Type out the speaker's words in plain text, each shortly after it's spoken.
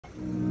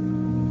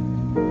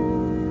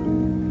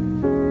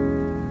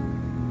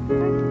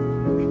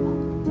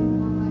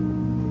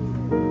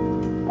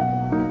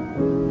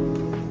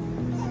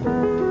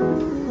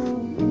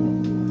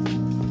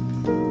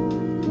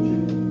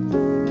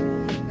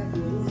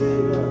Hey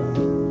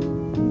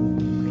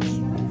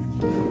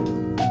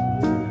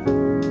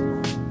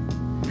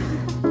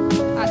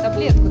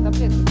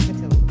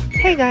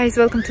guys,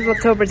 welcome to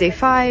Vlogtober day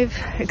 5.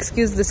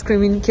 Excuse the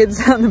screaming kids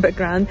on the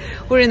background.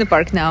 We're in the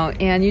park now,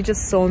 and you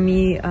just saw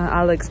me,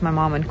 Alex, my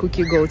mom and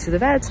Cookie go to the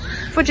vet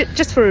for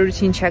just for a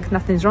routine check.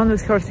 Nothing's wrong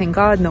with her, thank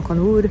God, knock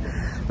on wood.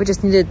 We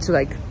just needed to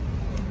like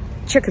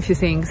check a few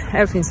things.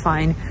 Everything's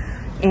fine,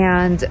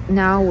 and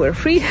now we're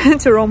free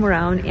to roam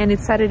around. And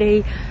it's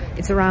Saturday.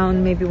 It's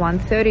around maybe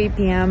 1:30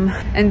 p.m.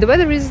 and the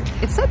weather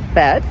it's not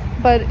bad,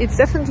 but it's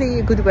definitely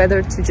a good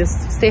weather to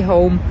just stay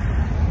home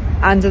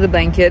under the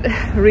blanket,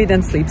 read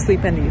and sleep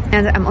and eat.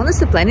 And I'm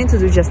honestly planning to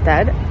do just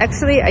that.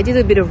 Actually, I did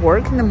a bit of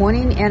work in the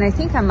morning, and I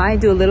think I might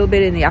do a little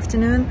bit in the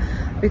afternoon,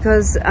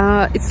 because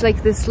it's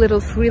like this little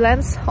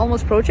freelance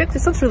almost project.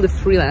 It's not really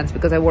freelance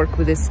because I work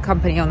with this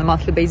company on a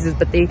monthly basis,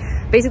 but they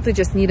basically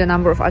just need a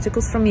number of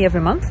articles from me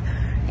every month,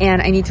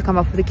 and I need to come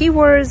up with the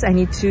keywords. I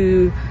need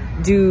to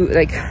do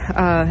like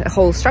a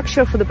whole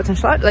structure for the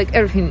potential art, like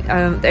everything.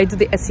 I do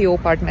the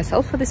SEO part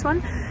myself for this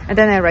one, and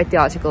then I write the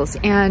articles,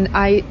 and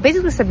I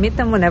basically submit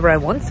them whenever I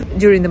want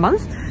during the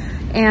month.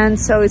 And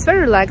so it's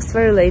very relaxed,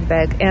 very laid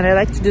back, and I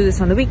like to do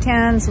this on the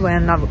weekends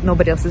when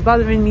nobody else is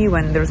bothering me,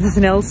 when there's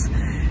nothing else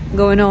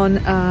going on,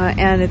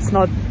 and it's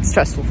not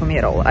stressful for me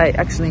at all. I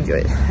actually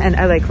enjoy it, and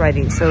I like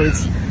writing, so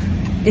it's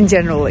in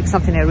general like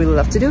something I really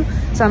love to do.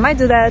 So I might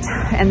do that,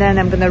 and then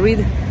I'm gonna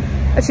read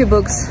a few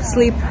books,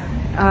 sleep,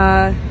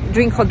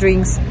 drink hot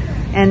drinks,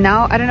 and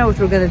now I don't know what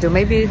we're gonna do.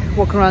 Maybe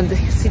walk around the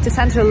city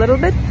center a little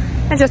bit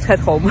and just head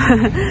home.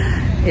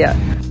 Yeah.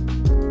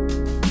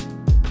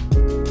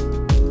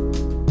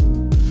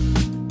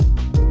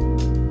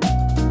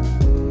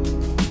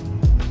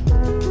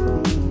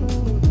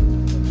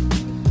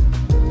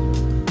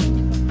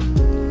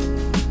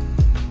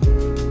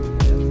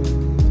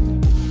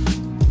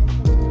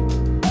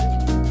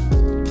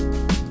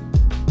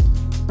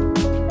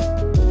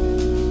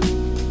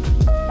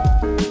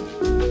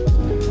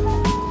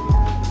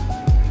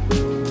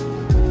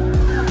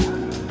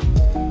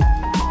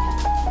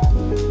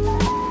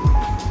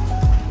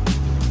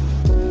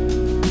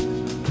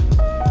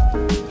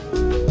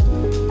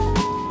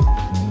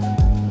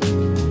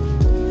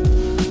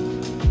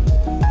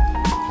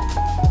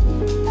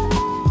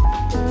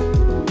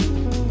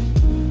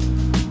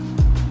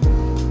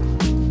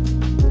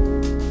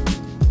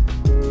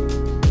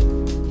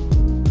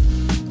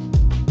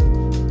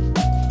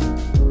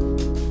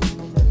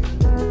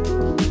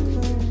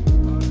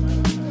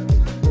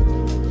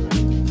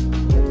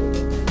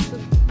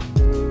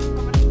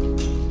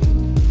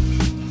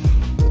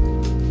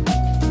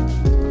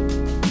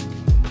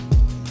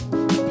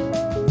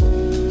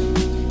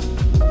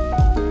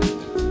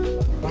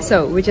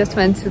 So we just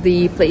went to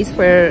the place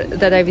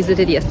that I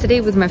visited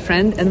yesterday with my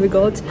friend, and we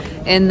got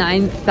a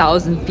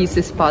 9,000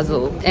 pieces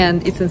puzzle,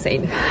 and it's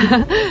insane.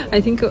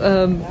 I think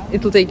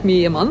it will take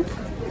me a month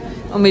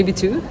or maybe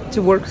 2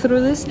 to work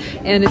through this.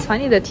 And it's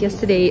funny that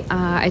yesterday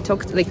I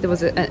talked, like there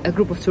was a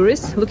group of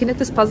tourists looking at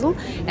this puzzle,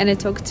 and I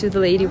talked to the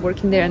lady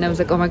working there, and I was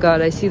like, oh my god,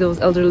 I see those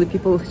elderly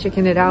people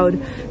checking it out.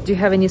 Do you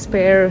have any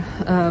spare,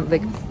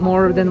 like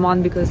more than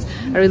one, because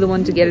I really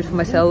want to get it for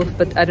myself,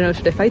 but I don't know,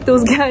 should I fight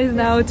those guys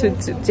now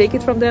to take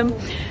it from them?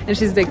 And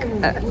she's like,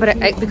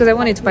 because I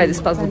wanted to buy this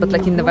puzzle, but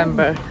like in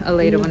November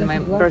later when my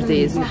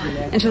birthday is.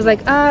 And she was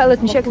like,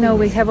 let me check. No,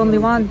 we have only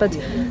one, but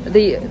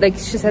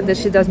she said that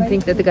she doesn't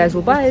think that the guys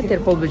will buy it.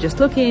 They're probably just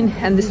looking,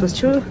 and this was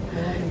true.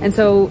 And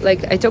so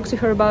like I talked to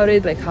her about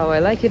it, like how I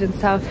like it and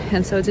stuff.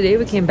 And so today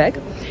we came back,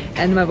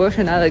 and my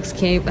boyfriend Alex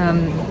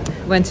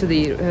went to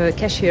the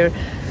cashier,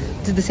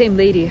 to the same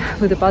lady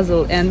with the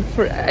puzzle, and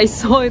I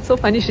saw it, so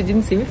funny, she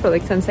didn't see me for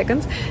like 10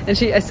 seconds, and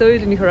I saw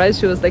it in her eyes.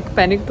 She was like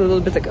panicked a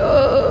little bit, like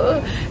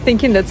oh,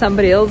 thinking that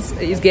somebody else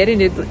is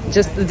getting it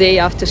just the day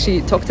after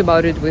she talked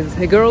about it with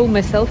a girl,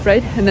 myself,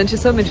 right? And then she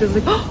saw me and she was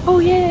like, oh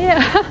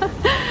yeah.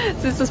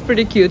 So this was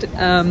pretty cute,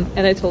 and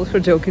I told her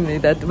jokingly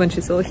that when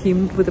she saw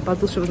him with the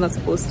puzzle, she was not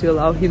supposed to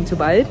allow him to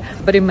buy it,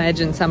 but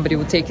imagine somebody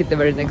would take it the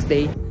very next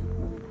day.